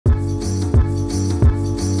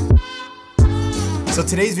So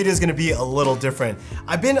today's video is gonna be a little different.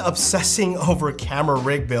 I've been obsessing over camera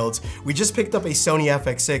rig builds. We just picked up a Sony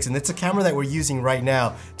FX6 and it's a camera that we're using right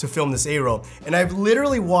now to film this A-roll. And I've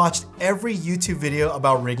literally watched every YouTube video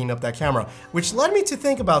about rigging up that camera, which led me to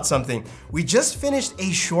think about something. We just finished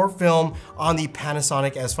a short film on the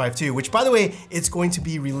Panasonic S5 II, which by the way, it's going to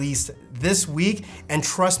be released this week. And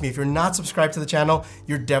trust me, if you're not subscribed to the channel,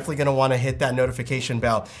 you're definitely gonna wanna hit that notification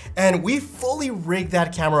bell. And we fully rigged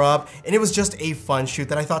that camera up and it was just a fun shoot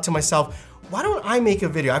that I thought to myself, why don't I make a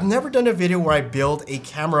video? I've never done a video where I build a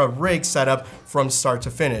camera rig setup from start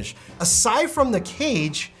to finish. Aside from the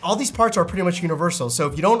cage, all these parts are pretty much universal. So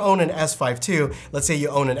if you don't own an S5 II, let's say you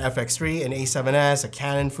own an FX3, an A7S, a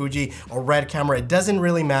Canon, Fuji, a Red camera, it doesn't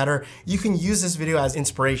really matter. You can use this video as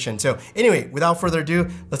inspiration. So anyway, without further ado,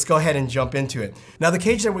 let's go ahead and jump into it. Now the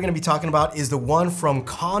cage that we're gonna be talking about is the one from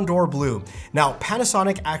Condor Blue. Now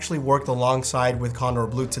Panasonic actually worked alongside with Condor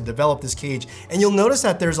Blue to develop this cage, and you'll notice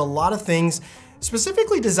that there's a lot of things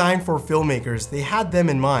specifically designed for filmmakers. They had them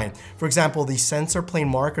in mind. For example, the sensor plane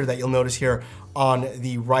marker that you'll notice here on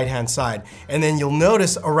the right-hand side. And then you'll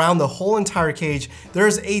notice around the whole entire cage,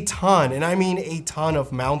 there's a ton, and I mean a ton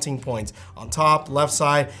of mounting points on top, left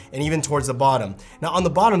side, and even towards the bottom. Now on the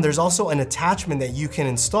bottom, there's also an attachment that you can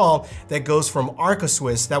install that goes from Arca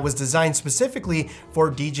Swiss that was designed specifically for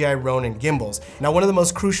DJI Ronin gimbals. Now one of the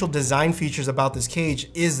most crucial design features about this cage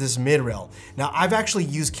is this mid-rail. Now I've actually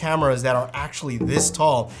used cameras that are actually this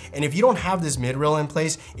tall, and if you don't have this mid-rail in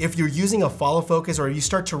place, if you're using a follow focus or you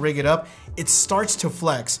start to rig it up, it starts to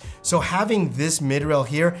flex. So having this mid-rail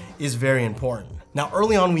here is very important. Now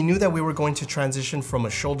early on, we knew that we were going to transition from a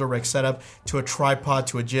shoulder rig setup to a tripod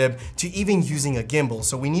to a jib to even using a gimbal.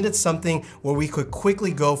 So we needed something where we could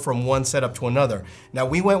quickly go from one setup to another. Now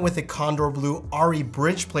we went with the Condor Blue RE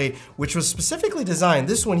bridge plate, which was specifically designed,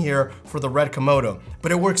 this one here, for the Red Komodo,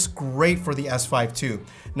 but it works great for the S5 II.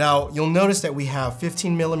 Now you'll notice that we have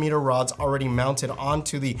 15mm rods already mounted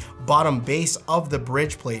onto the bottom base of the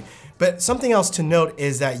bridge plate. But something else to note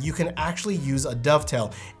is that you can actually use a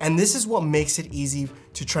dovetail, and this is what makes it easy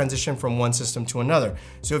to transition from one system to another.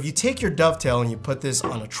 So if you take your dovetail and you put this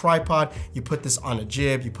on a tripod, you put this on a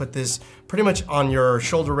jib, you put this pretty much on your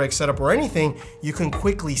shoulder rig setup or anything, you can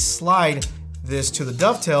quickly slide this to the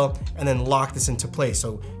dovetail and then lock this into place.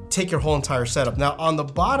 So take your whole entire setup. Now on the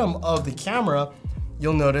bottom of the camera,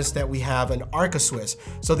 you'll notice that we have an Arca Swiss.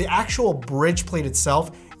 So the actual bridge plate itself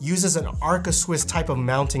uses an Arca Swiss type of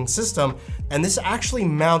mounting system, and this actually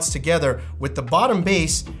mounts together with the bottom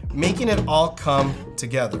base, making it all come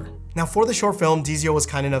together. Now for the short film, DZO was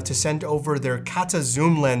kind enough to send over their Kata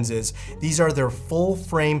zoom lenses. These are their full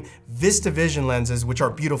frame VistaVision lenses, which are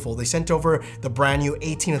beautiful. They sent over the brand new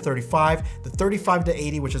 18-35, the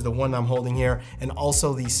 35-80, which is the one I'm holding here, and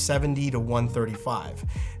also the 70-135.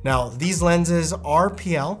 Now these lenses are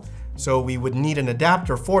PL, so we would need an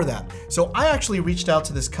adapter for that. So I actually reached out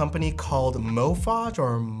to this company called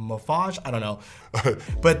Mofage, I don't know.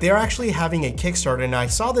 But they're actually having a Kickstarter, and I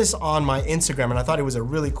saw this on my Instagram and I thought it was a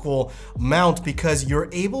really cool mount because you're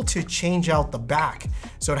able to change out the back.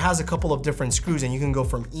 So it has a couple of different screws and you can go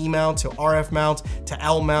from E mount to RF mount to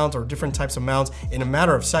L mount or different types of mounts in a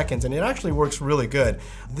matter of seconds, and it actually works really good.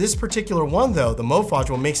 This particular one though, the Mofage,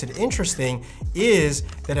 what makes it interesting is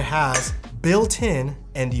that it has built-in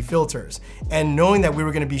ND filters. And knowing that we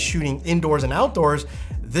were gonna be shooting indoors and outdoors,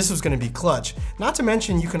 this was gonna be clutch. Not to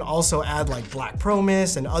mention you can also add like black pro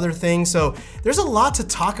mist and other things. So there's a lot to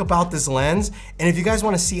talk about this lens. And if you guys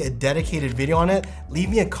wanna see a dedicated video on it, leave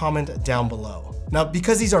me a comment down below. Now,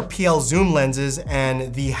 because these are PL zoom lenses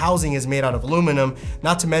and the housing is made out of aluminum,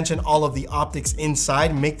 not to mention all of the optics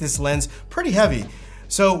inside make this lens pretty heavy.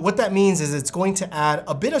 So what that means is it's going to add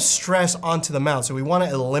a bit of stress onto the mount. So we want to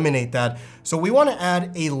eliminate that. So we want to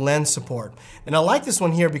add a lens support. And I like this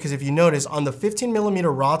one here because if you notice on the 15mm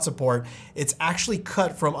rod support, it's actually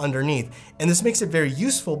cut from underneath. And this makes it very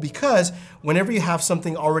useful because whenever you have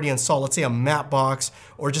something already installed, let's say a matte box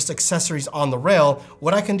or just accessories on the rail,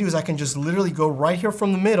 what I can do is I can just literally go right here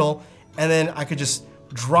from the middle and then I could just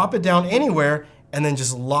drop it down anywhere and then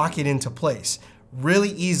just lock it into place really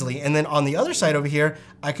easily. And then on the other side over here,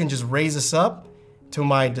 I can just raise this up to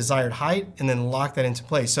my desired height and then lock that into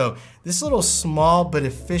place. So this little small but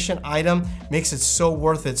efficient item makes it so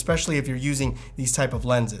worth it, especially if you're using these type of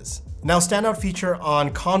lenses. Now, standout feature on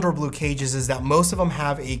Condor Blue cages is that most of them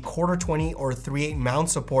have a 1/4-20 or 3/8 mount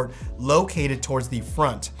support located towards the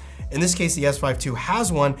front. In this case, the S5 II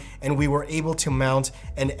has one, and we were able to mount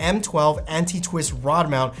an M12 anti-twist rod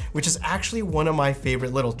mount, which is actually one of my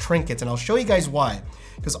favorite little trinkets, and I'll show you guys why.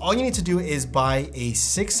 Because all you need to do is buy a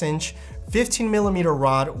 6-inch 15mm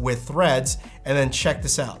rod with threads, and then check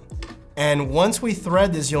this out. And once we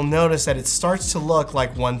thread this, you'll notice that it starts to look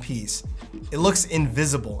like one piece. It looks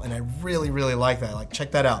invisible, and I really, really like that. Like,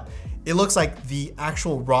 check that out. It looks like the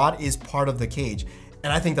actual rod is part of the cage,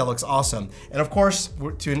 and I think that looks awesome. And of course,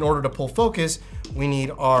 in order to pull focus, we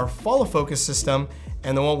need our follow focus system,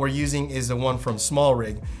 and the one we're using is the one from Small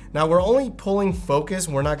Rig. Now, we're only pulling focus.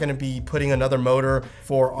 We're not gonna be putting another motor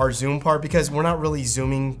for our zoom part because we're not really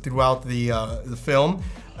zooming throughout the film.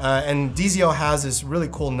 And DZO has this really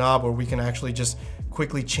cool knob where we can actually just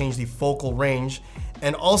quickly change the focal range.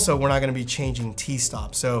 And also, we're not gonna be changing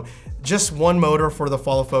T-stop. So just one motor for the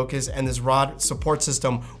follow focus, and this rod support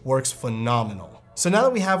system works phenomenal. So now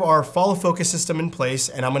that we have our follow focus system in place,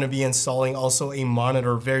 and I'm gonna be installing also a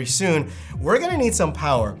monitor very soon, we're gonna need some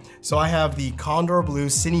power. So I have the Condor Blue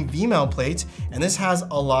Cine V-mount plate, and this has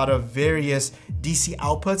a lot of various DC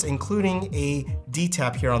outputs, including a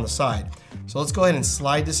D-tap here on the side. So let's go ahead and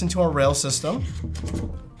slide this into our rail system.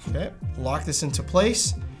 Okay, lock this into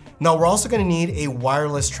place. Now we're also gonna need a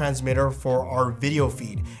wireless transmitter for our video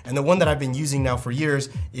feed. And the one that I've been using now for years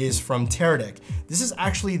is from Teradek. This is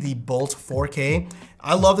actually the Bolt 4K.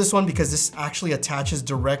 I love this one because this actually attaches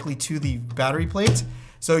directly to the battery plate.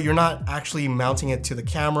 So you're not actually mounting it to the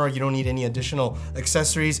camera. You don't need any additional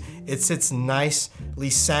accessories. It sits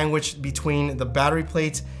nicely sandwiched between the battery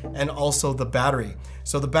plate and also the battery.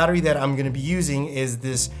 So the battery that I'm gonna be using is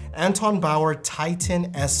this Anton Bauer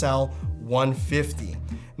Titan SL 150.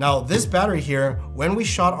 Now this battery here, when we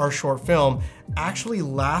shot our short film, actually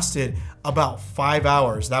lasted about 5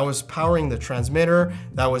 hours. That was powering the transmitter,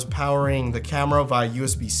 that was powering the camera via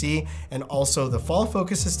USB-C, and also the follow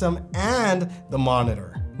focus system and the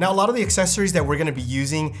monitor. Now, a lot of the accessories that we're gonna be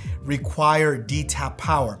using require D-tap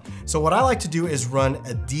power. So what I like to do is run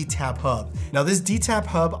a D-tap hub. Now this D-tap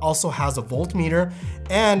hub also has a voltmeter,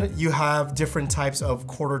 and you have different types of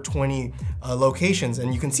quarter 20 locations.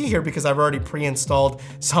 And you can see here because I've already pre-installed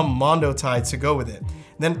some Mondo ties to go with it.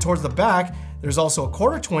 Then towards the back, there's also a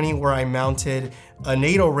quarter 20 where I mounted a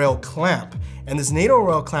NATO rail clamp. And this NATO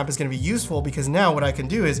rail clamp is gonna be useful because now what I can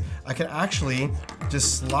do is I can actually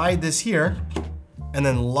just slide this here and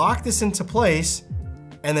then lock this into place,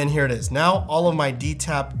 and then here it is. Now all of my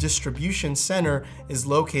D-tap distribution center is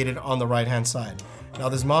located on the right-hand side. Now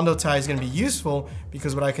this Mondo tie is gonna be useful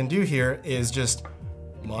because what I can do here is just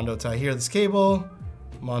Mondo tie here, this cable,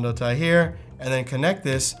 Mondo tie here, and then connect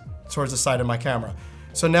this towards the side of my camera.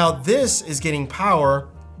 So now this is getting power,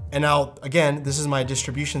 and now again, this is my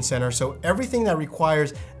distribution center. So everything that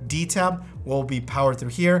requires D-tap will be powered through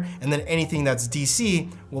here, and then anything that's DC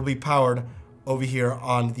will be powered over here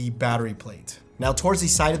on the battery plate. Now towards the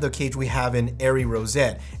side of the cage, we have an airy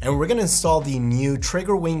rosette, and we're gonna install the new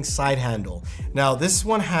trigger wing side handle. Now this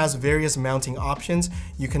one has various mounting options.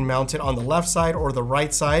 You can mount it on the left side or the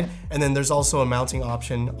right side, and then there's also a mounting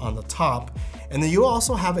option on the top. And then you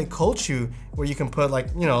also have a cold shoe where you can put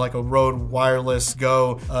like a Rode Wireless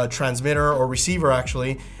Go transmitter or receiver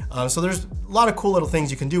actually. So there's a lot of cool little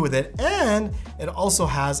things you can do with it, and it also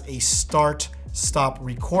has a stop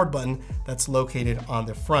record button that's located on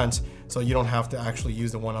the front, so you don't have to actually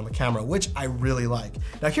use the one on the camera, which I really like.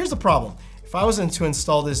 Now here's the problem. If I was to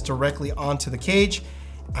install this directly onto the cage,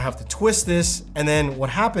 I have to twist this, and then what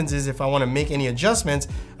happens is if I want to make any adjustments,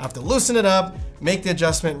 I have to loosen it up, make the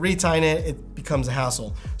adjustment, re-tighten it, it becomes a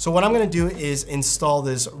hassle. So what I'm gonna do is install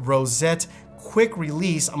this rosette quick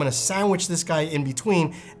release. I'm gonna sandwich this guy in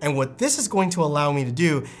between, and what this is going to allow me to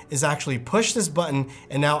do is actually push this button,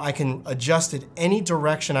 and now I can adjust it any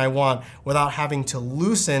direction I want without having to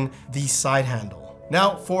loosen the side handle.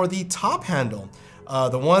 Now for the top handle,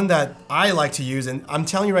 the one that I like to use, and I'm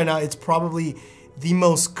telling you right now, it's probably the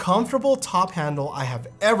most comfortable top handle I have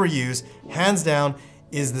ever used, hands down,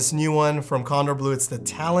 is this new one from Condor Blue. It's the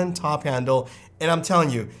Talon top handle, and I'm telling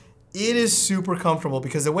you, it is super comfortable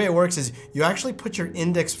because the way it works is you actually put your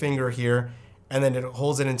index finger here and then it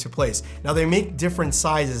holds it into place. Now they make different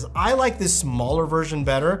sizes. I like this smaller version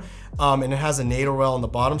better, and it has a NATO rail on the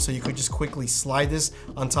bottom, so you could just quickly slide this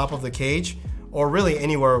on top of the cage, or really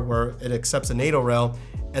anywhere where it accepts a NATO rail,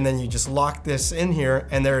 and then you just lock this in here,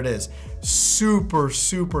 and there it is. Super,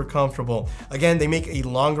 super comfortable. Again, they make a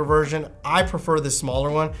longer version. I prefer the smaller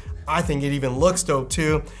one. I think it even looks dope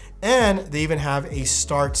too. And they even have a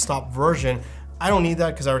start-stop version. I don't need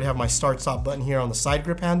that because I already have my start-stop button here on the side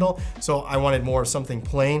grip handle, so I wanted more of something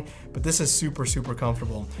plain, but this is super, super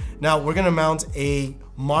comfortable. Now we're gonna mount a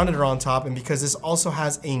monitor on top, and because this also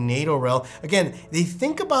has a NATO rail, again, they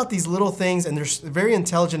think about these little things and they're very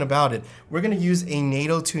intelligent about it. We're gonna use a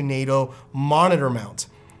NATO to NATO monitor mount.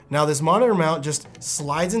 Now this monitor mount just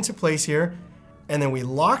slides into place here, and then we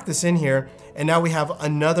lock this in here, and now we have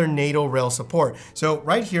another NATO rail support. So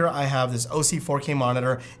right here I have this OC 4K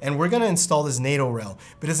monitor, and we're gonna install this NATO rail.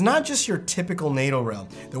 But it's not just your typical NATO rail.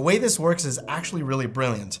 The way this works is actually really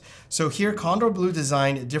brilliant. So here Condor Blue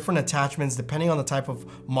designed different attachments depending on the type of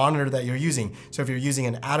monitor that you're using. So if you're using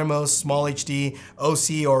an Atomos, Small HD,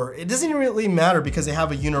 OC, or it doesn't really matter because they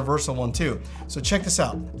have a universal one too. So check this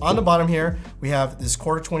out. On the bottom here, we have this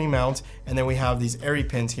quarter 20 mount, and then we have these airy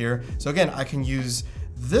pins here. So again, I can use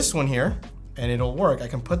this one here and it'll work. I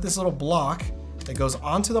can put this little block that goes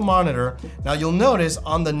onto the monitor. Now you'll notice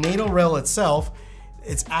on the NATO rail itself,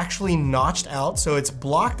 it's actually notched out, so it's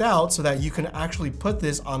blocked out so that you can actually put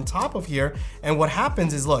this on top of here. And what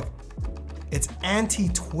happens is, look, it's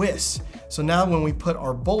anti-twist. So now when we put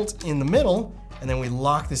our bolt in the middle and then we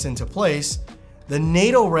lock this into place, the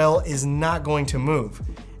NATO rail is not going to move.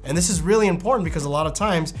 And this is really important because a lot of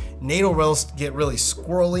times NATO rails get really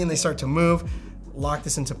squirrely and they start to move. Lock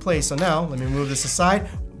this into place. So now let me move this aside,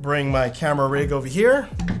 bring my camera rig over here.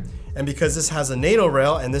 And because this has a NATO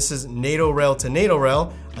rail and this is NATO rail to NATO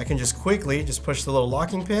rail, I can just quickly just push the little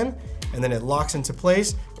locking pin and then it locks into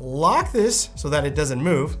place. Lock this so that it doesn't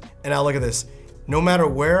move. And now look at this. No matter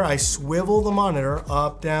where I swivel the monitor,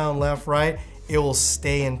 up, down, left, right, it will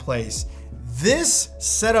stay in place. This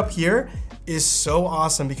setup here is so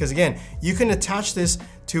awesome because again, you can attach this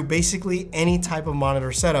to basically any type of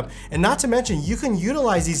monitor setup. And not to mention, you can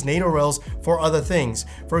utilize these NATO rails for other things.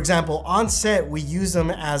 For example, on set, we use them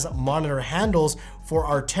as monitor handles for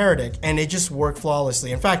our Teradek, and they just work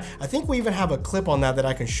flawlessly. In fact, I think we even have a clip on that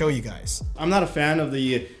I can show you guys. I'm not a fan of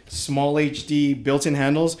the Small HD built-in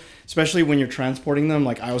handles, especially when you're transporting them.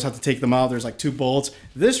 Like I always have to take them out. There's like 2 bolts.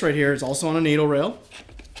 This right here is also on a NATO rail.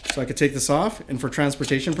 So I could take this off, and for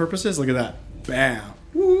transportation purposes, look at that. Bam.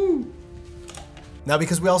 Woo! Now,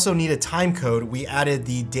 because we also need a time code, we added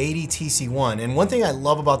the Deity TC1. And one thing I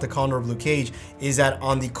love about the Condor Blue cage is that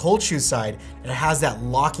on the cold shoe side, it has that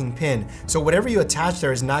locking pin. So whatever you attach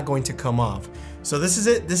there is not going to come off. So this is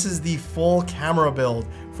it. This is the full camera build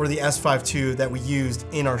for the S5 II that we used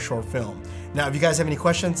in our short film. Now, if you guys have any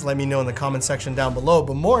questions, let me know in the comment section down below.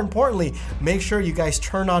 But more importantly, make sure you guys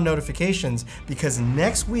turn on notifications because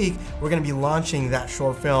next week, we're gonna be launching that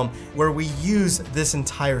short film where we use this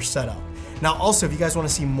entire setup. Now also, if you guys want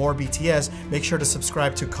to see more BTS, make sure to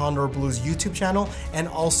subscribe to Condor Blue's YouTube channel and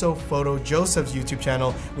also Photo Joseph's YouTube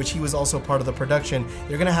channel, which he was also part of the production.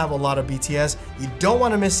 They're gonna have a lot of BTS. You don't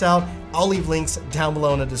want to miss out. I'll leave links down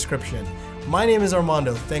below in the description. My name is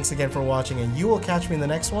Armando. Thanks again for watching, and you will catch me in the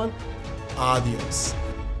next one. Adios.